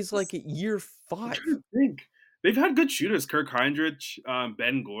is at year 5. They've had good shooters. Kirk Heinrich,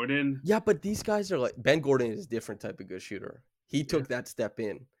 Ben Gordon. Yeah, but these guys are Ben Gordon is a different type of good shooter. He took that step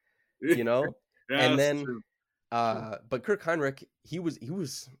in, and then, but Kirk Heinrich, he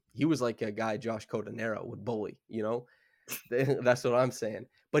was like a guy Josh Cotanero would bully, That's what I'm saying.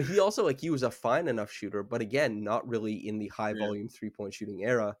 But he also he was a fine enough shooter, but again, not really in the high Yeah, volume 3-point shooting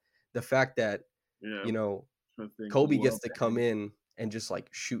era. The fact that, yeah. you know, I think Kobe Luol gets to come Deng. in and just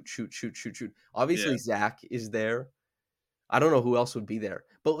shoot, shoot, shoot, shoot, shoot. Yeah, Obviously, Zach is there. I don't know who else would be there.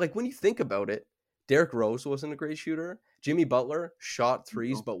 But when you think about it, Derrick Rose wasn't a great shooter. Jimmy Butler shot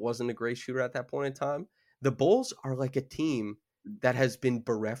threes, no, but wasn't a great shooter at that point in time. The Bulls are like a team that has been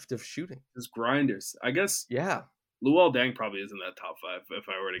bereft of shooting. just grinders. I guess Yeah, Luol Deng probably is in that top 5 if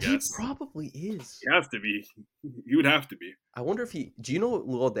I were to he guess. probably is. He has to be. He would have to be. I wonder if do you know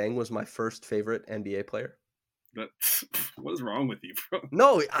Luol Deng was my first favorite NBA player? But what is wrong with you, bro?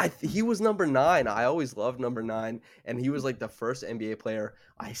 No, he was number 9. I always loved number 9, and he was the first NBA player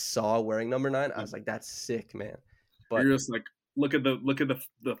I saw wearing number 9. I was like, that's sick, man. But You're just like, look at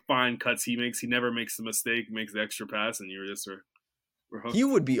the fine cuts he makes. He never makes a mistake, makes the extra pass, and you're just we're he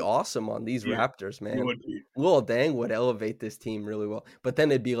hooked. would be awesome on these He, Raptors, he man. would be. Luol Deng would elevate this team really well. But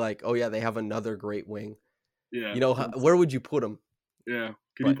then it'd be like, oh yeah, they have another great wing. Yeah. Where would you put him? Yeah.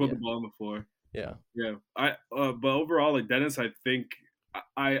 Could he But put yeah, the ball on the floor? yeah. Yeah. But overall, Dennis, I think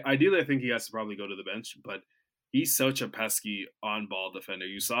ideally I think he has to probably go to the bench, but he's such a pesky on ball defender.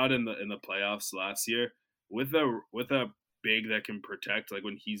 You saw it in the playoffs last year with a big that can protect, like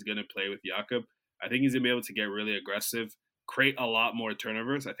when he's gonna play with Jakob. I think he's gonna be able to get really aggressive, create a lot more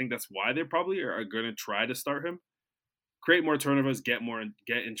turnovers. I think that's why they probably are gonna try to start him. Create more turnovers, get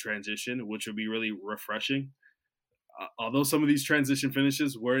in transition, which would be really refreshing. Although some of these transition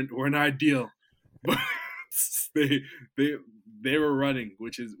finishes weren't ideal, but they they they were running,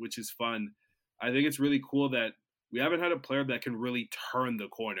 which is fun. I think it's really cool that we haven't had a player that can really turn the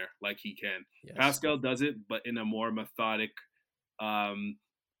corner like he can. Yes. Pascal does it, but in a more methodic,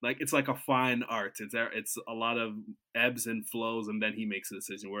 it's like a fine art. It's a lot of ebbs and flows, and then he makes a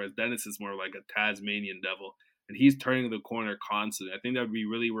decision. Whereas Dennis is more like a Tasmanian devil, and he's turning the corner constantly. I think that would be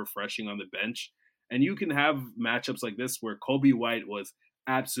really refreshing on the bench. And you can have matchups like this where Kobe White was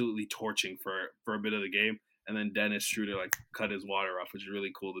absolutely torching for a bit of the game, and then Dennis Schroeder cut his water off, which is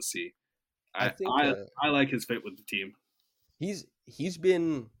really cool to see. I think I like his fit with the team. he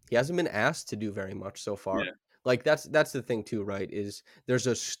hasn't been asked to do very much so far. Yeah. That's the thing too, right? Is there's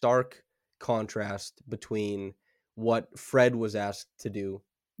a stark contrast between what Fred was asked to do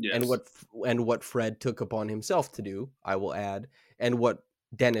Yes. and what Fred took upon himself to do, I will add, and what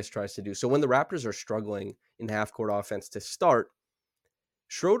Dennis tries to do. So when the Raptors are struggling in half court offense to start,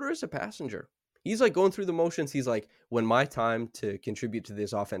 Schroeder is a passenger. He's going through the motions. He's like, when my time to contribute to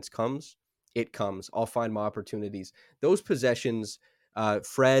this offense comes, it comes. I'll find my opportunities. Those possessions,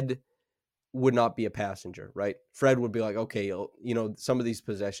 Fred would not be a passenger, right? Fred would be like, okay, some of these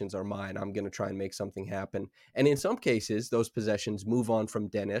possessions are mine. I'm going to try and make something happen. And in some cases, those possessions move on from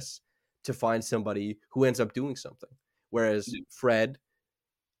Dennis to find somebody who ends up doing something. Whereas Fred,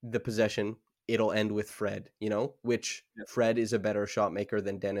 the possession, it'll end with Fred, which Fred is a better shot maker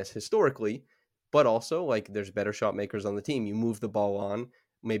than Dennis historically, but also there's better shot makers on the team. You move the ball on,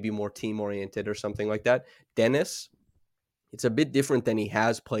 maybe more team oriented or something like that. Dennis, it's a bit different than he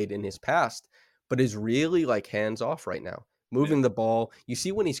has played in his past, but is really hands off right now. Moving the ball. You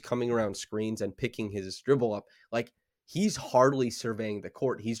see when he's coming around screens and picking his dribble up, he's hardly surveying the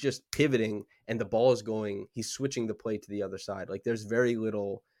court. He's just pivoting and the ball is going, he's switching the play to the other side. There's very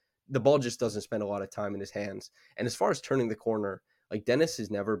little, the ball just doesn't spend a lot of time in his hands. And as far as turning the corner, Dennis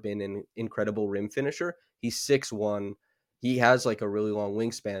has never been an incredible rim finisher. He's 6'1". He has a really long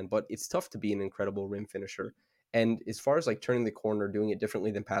wingspan, but it's tough to be an incredible rim finisher. And as far as turning the corner, doing it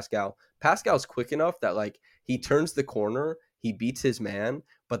differently than Pascal's quick enough that he turns the corner, he beats his man,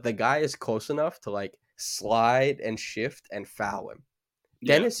 but the guy is close enough to slide and shift and foul him.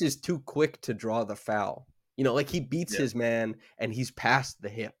 Yeah. Dennis is too quick to draw the foul. He beats his man and he's past the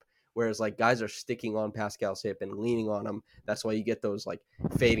hip. Whereas guys are sticking on Pascal's hip and leaning on him. That's why you get those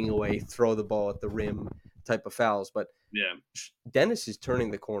fading away, throw the ball at the rim type of fouls. But Dennis is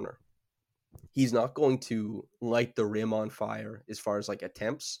turning the corner. He's not going to light the rim on fire as far as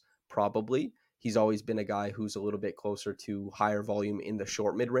attempts, probably. He's always been a guy who's a little bit closer to higher volume in the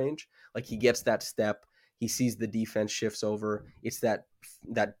short mid-range. He gets that step. He sees the defense shifts over. It's that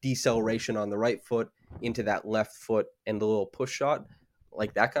deceleration on the right foot into that left foot and the little push shot,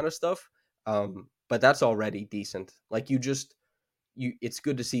 that kind of stuff. But that's already decent. It's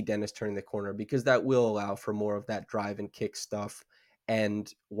good to see Dennis turning the corner because that will allow for more of that drive and kick stuff.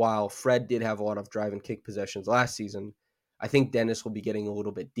 And while Fred did have a lot of drive and kick possessions last season, I think Dennis will be getting a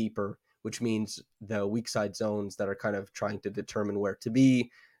little bit deeper, which means the weak side zones that are kind of trying to determine where to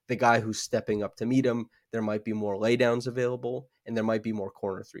be, the guy who's stepping up to meet him, there might be more laydowns available and there might be more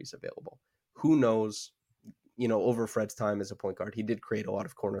corner threes available. Who knows? over Fred's time as a point guard. He did create a lot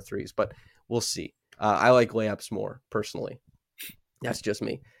of corner threes, but we'll see. I like layups more personally. That's just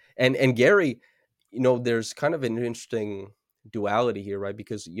me. And Gary, there's kind of an interesting duality here, right?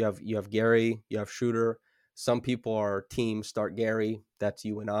 Because you have Gary, you have Shooter. Some people are team start Gary. That's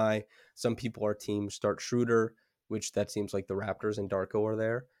you and I. Some people are team start Schroeder, which that seems like the Raptors and Darko are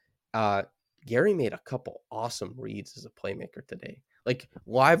there. Uh, Gary made a couple awesome reads as a playmaker today. Like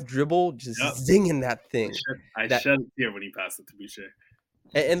live dribble, just Yep. zinging that thing. I That shed a tear when he passed it to Boucher.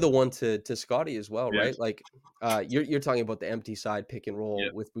 and the one to Scotty as well, Yeah. right? Like you're talking about the empty side pick and roll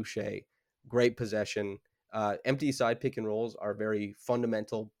Yeah. with Boucher. Great possession. Empty side pick and rolls are very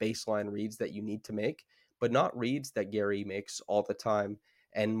fundamental baseline reads that you need to make, but not reads that Gary makes all the time.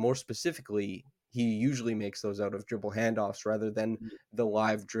 And more specifically, he usually makes those out of dribble handoffs rather than the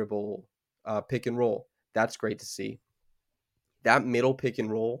live dribble pick and roll. That's great to see. That middle pick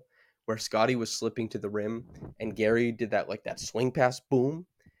and roll where Scotty was slipping to the rim and Gary did that swing pass, boom,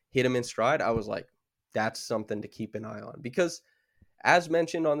 hit him in stride. I was like, that's something to keep an eye on because as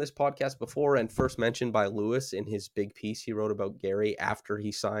mentioned on this podcast before and first mentioned by Lewis in his big piece he wrote about Gary after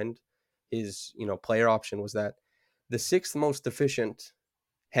he signed his, player option, was that the sixth most efficient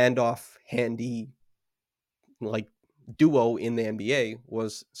handoff handy like duo in the NBA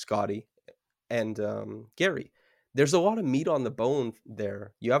was Scotty and Gary. There's a lot of meat on the bone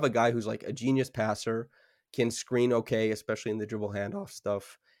there. You have a guy who's like a genius passer, can screen okay, especially in the dribble handoff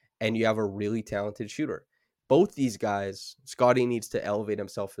stuff, and you have a really talented shooter. Both these guys, Scotty needs to elevate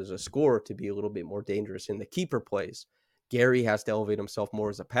himself as a scorer to be a little bit more dangerous in the keeper plays. Gary has to elevate himself more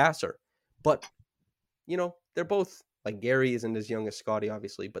as a passer. But, they're both like Gary isn't as young as Scotty,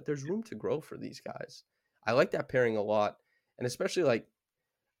 obviously, but there's room to grow for these guys. I like that pairing a lot. And especially like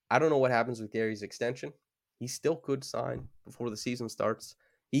I don't know what happens with Gary's extension. He still could sign before the season starts.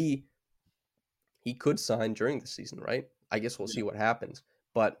 He could sign during the season, right? I guess we'll see what happens.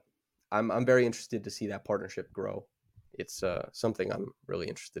 But I'm very interested to see that partnership grow. It's something I'm really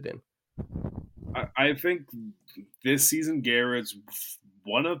interested in. I think this season Garrett's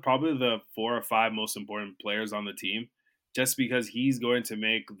one of probably the 4 or 5 most important players on the team, just because he's going to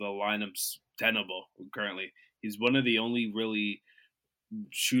make the lineups tenable currently. He's one of the only really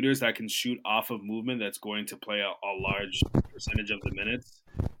shooters that can shoot off of movement that's going to play a large percentage of the minutes.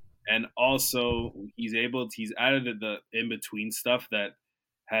 And also he's added the in between stuff that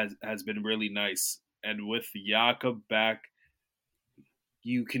has been really nice. And with Jakob back,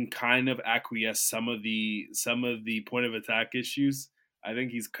 you can kind of acquiesce some of the point of attack issues. I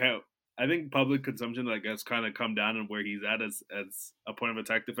think I think public consumption has kind of come down and where he's at as a point of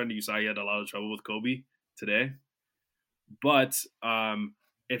attack defender. You saw he had a lot of trouble with Kobe today. But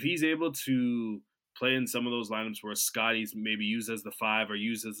if he's able to play in some of those lineups where Scotty's maybe used as the 5 or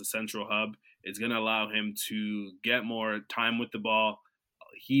used as the central hub, it's going to allow him to get more time with the ball.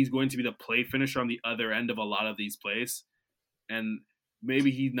 He's going to be the play finisher on the other end of a lot of these plays. And maybe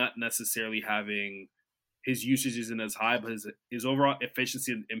he's not necessarily having his usage isn't as high, but his overall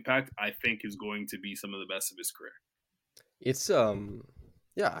efficiency and impact, I think, is going to be some of the best of his career. It's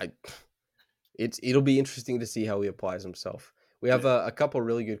it'll be interesting to see how he applies himself. We have a couple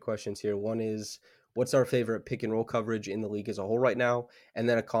really good questions here. One is, what's our favorite pick and roll coverage in the league as a whole right now? And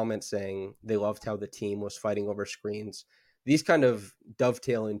then a comment saying they loved how the team was fighting over screens. These kind of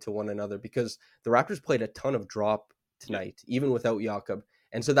dovetail into one another because the Raptors played a ton of drop tonight, even without Jakob.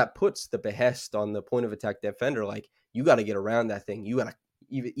 And so that puts the behest on the point of attack defender. Like, you got to get around that thing. You got to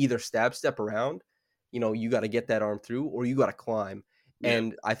either step around, you got to get that arm through, or you got to climb. Yeah.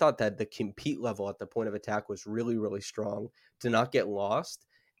 And I thought that the compete level at the point of attack was really, really strong to not get lost.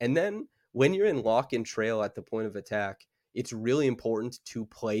 And then when you're in lock and trail at the point of attack, it's really important to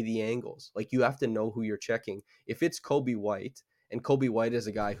play the angles. Like, you have to know who you're checking. If it's Kobe White, and Kobe White is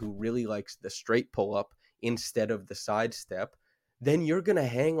a guy who really likes the straight pull-up instead of the side step, then you're going to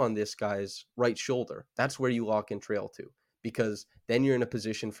hang on this guy's right shoulder. That's where you lock and trail to, because then you're in a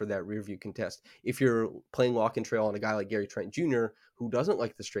position for that rear view contest. If you're playing lock and trail on a guy like Gary Trent Jr., who doesn't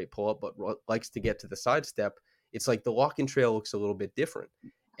like the straight pull-up but likes to get to the side step, it's like the lock and trail looks a little bit different.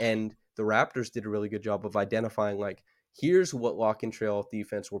 And the Raptors did a really good job of identifying, like, here's what lock and trail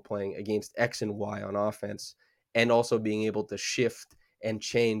defense we're playing against X and Y on offense, and also being able to shift and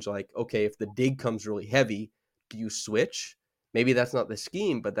change, like, okay, if the dig comes really heavy, do you switch? Maybe that's not the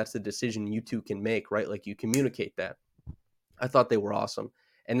scheme, but that's the decision you two can make, right? Like, you communicate that. I thought they were awesome.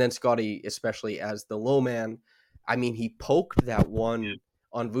 And then Scotty, especially as the low man, I mean, he poked that one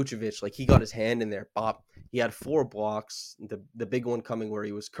on Vucevic. Like, he got his hand in there. Bop. He had 4 blocks. The big one coming where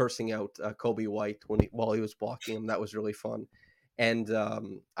he was cursing out Kobe White while he was blocking him. That was really fun. And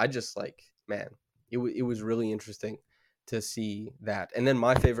I just, like, man, it was really interesting to see that. And then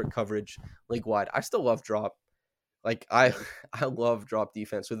my favorite coverage league wide, I still love drop. Like I I love drop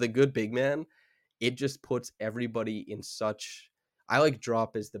defense with a good big man. It just puts everybody in such. I like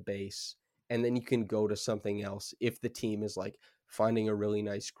drop as the base, and then you can go to something else if the team is like finding a really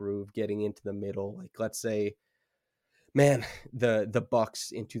nice groove, getting into the middle. Like let's say, man, the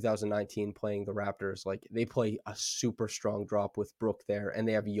Bucks in 2019 playing the Raptors, like they play a super strong drop with Brook there, and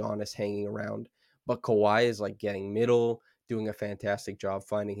they have Giannis hanging around. But Kawhi is like getting middle, doing a fantastic job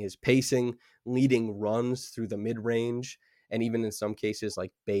finding his pacing, leading runs through the mid range, and even in some cases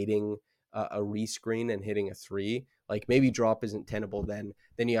like baiting a rescreen and hitting a three. Like maybe drop isn't tenable then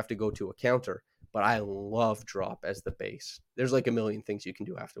you have to go to a counter. But I love drop as the base. There's like a million things you can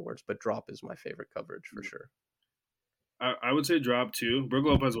do afterwards, but drop is my favorite coverage for sure. I would say drop too. Brook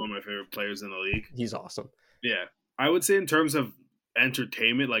Lopez is one of my favorite players in the league. He's awesome. Yeah, I would say in terms of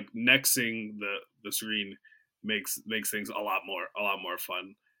entertainment, like nexting the screen makes things a lot more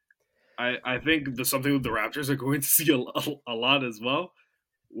fun. I think the something with the Raptors are going to see a lot as well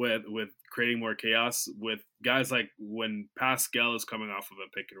with creating more chaos with guys like when Pascal is coming off of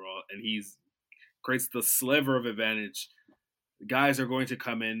a pick and roll and he's creates the sliver of advantage. Guys are going to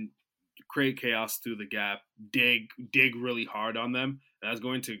come in, create chaos through the gap, dig really hard on them. And that's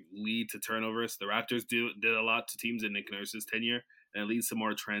going to lead to turnovers. The Raptors did a lot to teams in Nick Nurse's tenure, and it leads to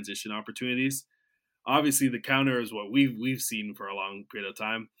more transition opportunities. Obviously, the counter is what we've seen for a long period of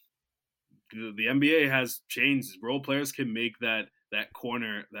time. The NBA has changed. Role players can make that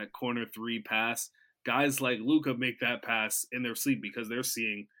corner three pass. Guys like Luka make that pass in their sleep because they're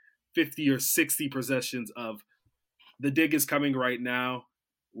seeing 50 or 60 possessions of the dig is coming right now.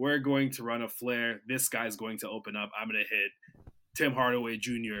 We're going to run a flare. This guy's going to open up. I'm going to hit Tim Hardaway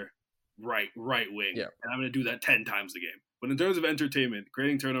Jr. right wing. Yeah. And I'm going to do that 10 times a game. But in terms of entertainment,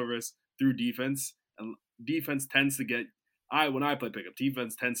 creating turnovers through defense, and defense tends to get when I play pickup,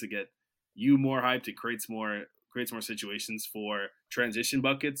 defense tends to get you more hyped. It creates more situations for transition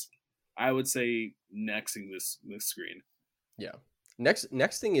buckets. I would say nexting this screen. Yeah.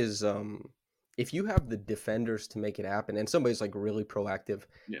 Next thing is if you have the defenders to make it happen and somebody's like really proactive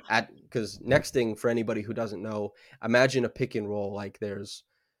because nexting, for anybody who doesn't know, imagine a pick and roll like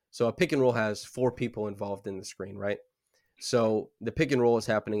so a pick and roll has 4 people involved in the screen, right? So the pick and roll is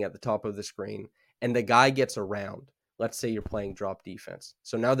happening at the top of the screen and the guy gets around. Let's say you're playing drop defense.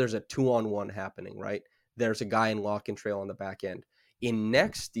 So now there's a 2-on-1 happening, right? There's a guy in lock and trail on the back end. In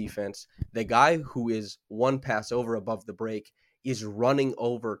next defense, the guy who is one pass over above the break is running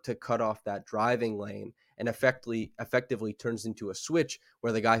over to cut off that driving lane and effectively turns into a switch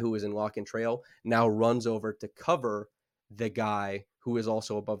where the guy who is in lock and trail now runs over to cover the guy who is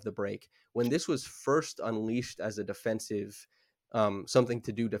also above the break. When this was first unleashed as a defensive something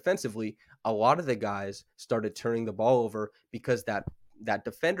to do defensively, a lot of the guys started turning the ball over because that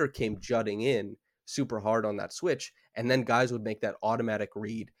defender came jutting in super hard on that switch, and then guys would make that automatic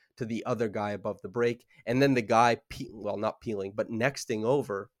read to the other guy above the break, and then the guy not peeling but nexting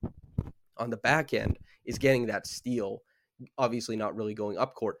over on the back end is getting that steal, obviously not really going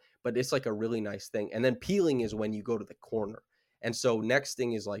up court, but it's like a really nice thing. And then peeling is when you go to the corner, and so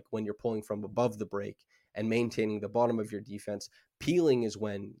nexting is like when you're pulling from above the break and maintaining the bottom of your defense. Peeling is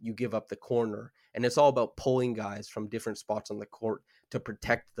when you give up the corner, and it's all about pulling guys from different spots on the court to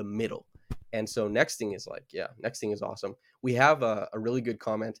protect the middle. And so nexting is awesome. We have a really good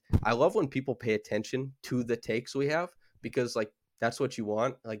comment. I love when people pay attention to the takes we have, because like that's what you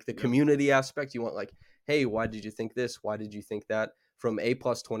want, like the community aspect. You want like, hey, why did you think this? Why did you think that? From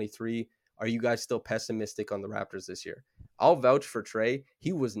A+23, are you guys still pessimistic on the Raptors this year? I'll vouch for Trey.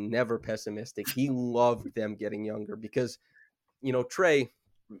 He was never pessimistic. He loved them getting younger because, Trey,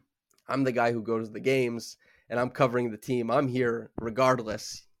 I'm the guy who goes to the games and I'm covering the team. I'm here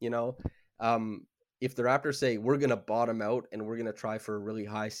regardless, if the Raptors say we're going to bottom out and we're going to try for a really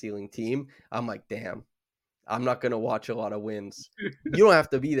high ceiling team, I'm like, damn, I'm not going to watch a lot of wins. You don't have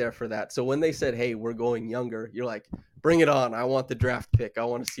to be there for that. So when they said, hey, we're going younger, you're like, bring it on. I want the draft pick. I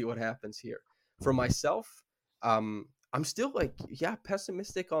want to see what happens here. For myself, I'm still like,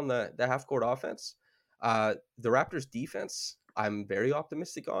 pessimistic on the half court offense. The Raptors defense, I'm very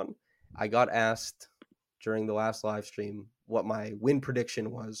optimistic on. I got asked during the last live stream what my win prediction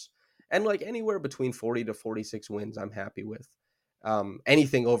was. And like anywhere between 40 to 46 wins, I'm happy with.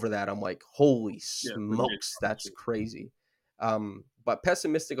 Anything over that, I'm like, holy smokes, that's crazy. But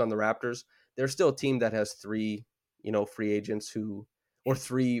pessimistic on the Raptors. They're still a team that has 3, free agents or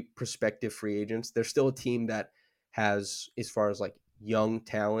 3 prospective free agents. They're still a team that has, as far as like young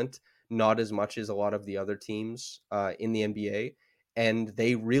talent, not as much as a lot of the other teams in the NBA. And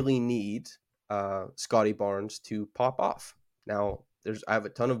they really need Scotty Barnes to pop off. Now, I have a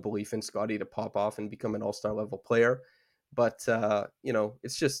ton of belief in Scotty to pop off and become an all-star level player, but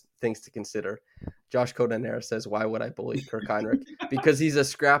it's just things to consider. Josh Codenera says, "Why would I bully Kirk Heinrich? Because he's a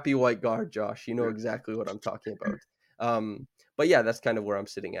scrappy white guard." Josh, you know exactly what I'm talking about. But yeah, that's kind of where I'm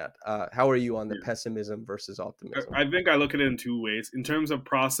sitting at. How are you on the pessimism versus optimism? I think I look at it in two ways. In terms of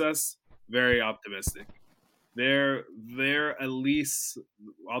process, very optimistic. They're at least,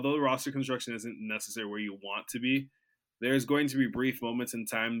 although the roster construction isn't necessarily where you want to be, there's going to be brief moments in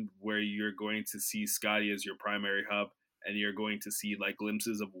time where you're going to see Scotty as your primary hub, and you're going to see like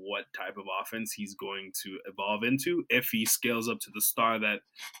glimpses of what type of offense he's going to evolve into if he scales up to the star that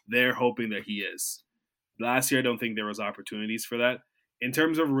they're hoping that he is. Last year, I don't think there was opportunities for that. In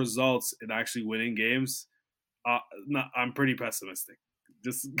terms of results and actually winning games, I'm pretty pessimistic.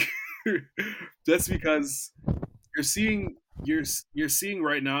 Just just because you're seeing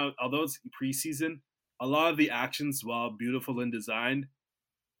right now, although it's preseason, a lot of the actions, while beautiful and designed,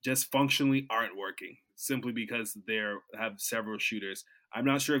 just functionally aren't working simply because they have several shooters. I'm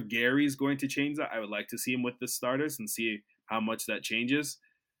not sure if Gary's going to change that. I would like to see him with the starters and see how much that changes.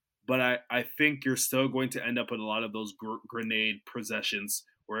 But I think you're still going to end up in a lot of those grenade possessions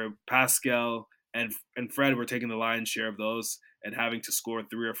where Pascal and Fred were taking the lion's share of those and having to score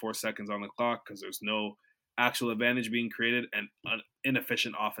 3 or 4 seconds on the clock because there's no actual advantage being created and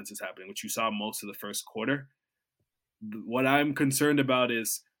inefficient offense is happening, which you saw most of the first quarter. What I'm concerned about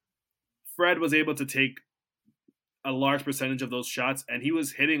is Fred was able to take a large percentage of those shots, and he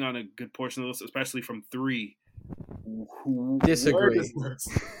was hitting on a good portion of those, especially from 3. Disagree.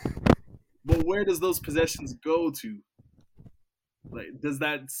 But where does those possessions go to? Like, does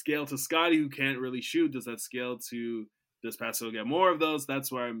that scale to Scotty, who can't really shoot? Does that scale to does Pascal get more of those?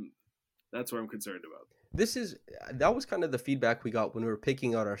 That's where I'm concerned about. That was kind of the feedback we got when we were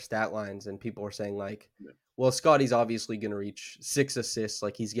picking out our stat lines, and people were saying like, well, Scotty's obviously going to reach 6 assists,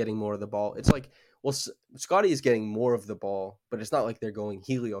 like he's getting more of the ball. It's like, well, Scotty is getting more of the ball, but it's not like they're going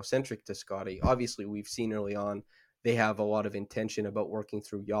heliocentric to Scotty. Obviously, we've seen early on they have a lot of intention about working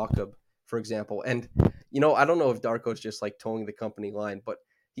through Jakob, for example. And, I don't know if Darko's just like towing the company line, but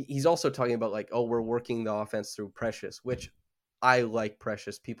he's also talking about like, oh, we're working the offense through Precious, which I like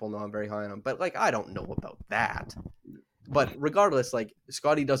Precious. People know I'm very high on him, but like, I don't know about that. But regardless, like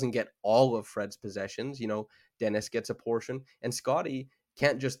Scotty doesn't get all of Fred's possessions. Dennis gets a portion, and Scotty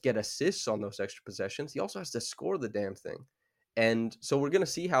can't just get assists on those extra possessions. He also has to score the damn thing. And so we're going to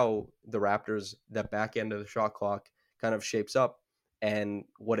see how the Raptors, that back end of the shot clock, kind of shapes up and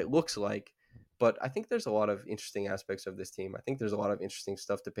what it looks like. But I think there's a lot of interesting aspects of this team. I think there's a lot of interesting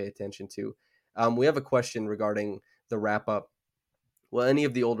stuff to pay attention to. We have a question regarding the wrap-up. Will any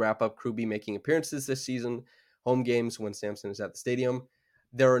of the old wrap-up crew be making appearances this season? Home games when Samson is at the stadium?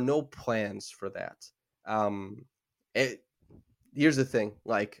 There are no plans for that. Here's the thing.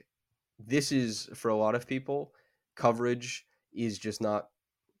 Like, this is, for a lot of people, coverage is just not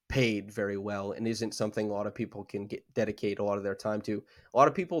paid very well and isn't something a lot of people can dedicate a lot of their time to. A lot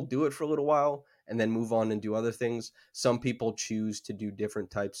of people do it for a little while and then move on and do other things. Some people choose to do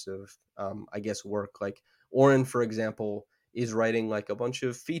different types of, work. Like Oren, for example, is writing like a bunch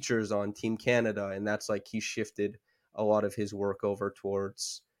of features on Team Canada, and that's like he shifted a lot of his work over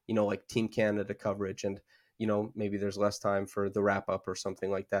towards, like Team Canada coverage, and maybe there's less time for the wrap up or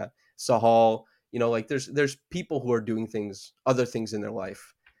something like that. Sahal, like there's people who are doing other things in their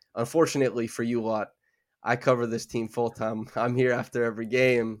life. Unfortunately for you lot, I cover this team full time. I'm here after every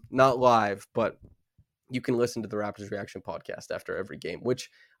game, not live, but you can listen to the Raptors Reaction podcast after every game, which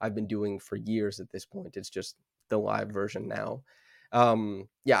I've been doing for years at this point. It's just the live version now.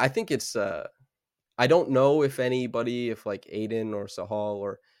 I think it's I don't know if like Aiden or Sahal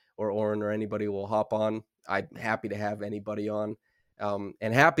or Oren or anybody will hop on. I'm happy to have anybody on.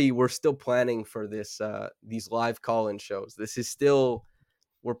 And happy we're still planning for this these live call-in shows.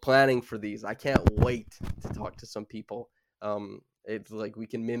 We're planning for these. I can't wait to talk to some people. It's like we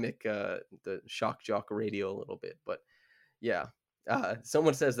can mimic the Shock Jock radio a little bit, but yeah.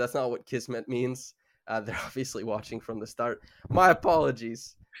 Someone says that's not what Kismet means. They're obviously watching from the start. My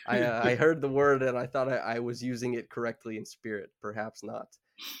apologies. I heard the word and I thought I was using it correctly in spirit. Perhaps not.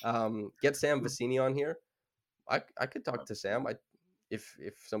 Get Sam Vecini on here. I could talk to Sam if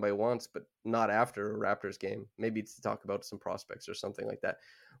somebody wants, but not after a Raptors game. Maybe it's to talk about some prospects or something like that.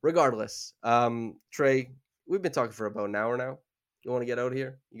 Regardless, Trey, we've been talking for about an hour now. You want to get out of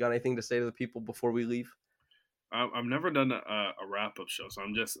here? You got anything to say to the people before we leave? I've never done a wrap-up show, so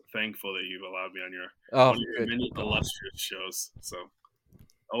I'm just thankful that you've allowed me on your many illustrious shows. So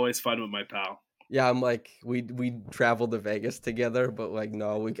always fun with my pal. Yeah, I'm like, we traveled to Vegas together, but like,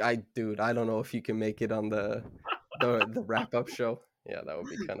 no, dude, I don't know if you can make it on the wrap up show. Yeah, that would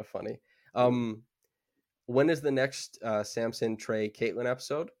be kind of funny. Um, when is the next Samson, Trey, Caitlin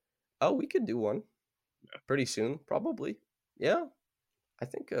episode? Oh, we could do one pretty soon, probably. Yeah, I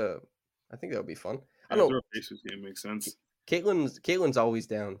think that would be fun. I Yeah, don't. throw a Pacers game makes sense. Caitlin's always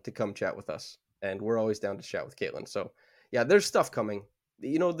down to come chat with us, and we're always down to chat with Caitlin. So yeah, there's stuff coming.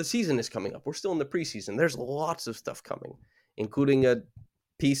 You know, the season is coming up. We're still in the preseason. There's lots of stuff coming, including a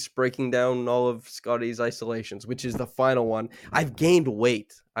piece breaking down all of Scotty's isolations, which is the final one. I've gained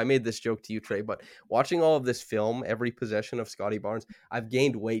weight. I made this joke to you, Trey, but watching all of this film, every possession of Scotty Barnes, I've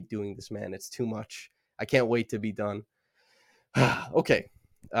gained weight doing this, man. It's too much. I can't wait to be done. Okay.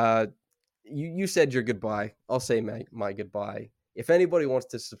 You said your goodbye. I'll say my goodbye. If anybody wants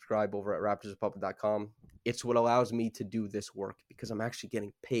to subscribe over at raptorsrepublic.com, it's what allows me to do this work because I'm actually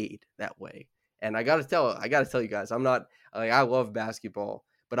getting paid that way. And I gotta tell you guys, I'm not like, I love basketball,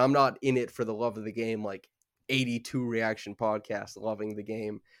 but I'm not in it for the love of the game like 82 Reaction Podcast loving the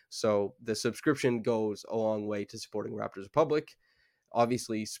game. So the subscription goes a long way to supporting Raptors Republic.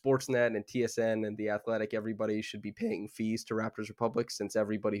 Obviously, Sportsnet and TSN and The Athletic, everybody should be paying fees to Raptors Republic since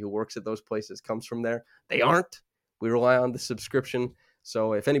everybody who works at those places comes from there. They aren't. We rely on the subscription.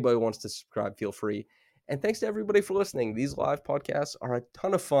 So if anybody wants to subscribe, feel free. And thanks to everybody for listening. These live podcasts are a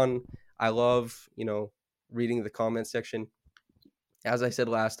ton of fun. I love, reading the comment section. As I said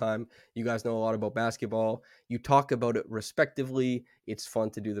last time, you guys know a lot about basketball. You talk about it respectively. It's fun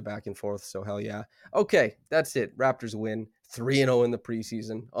to do the back and forth, so hell yeah. Okay, that's it. Raptors win 3-0 in the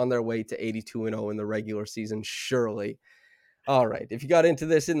preseason, on their way to 82-0 in the regular season, surely. All right, if you got into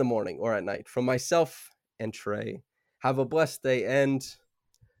this in the morning or at night, from myself and Trey, have a blessed day and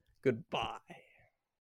goodbye.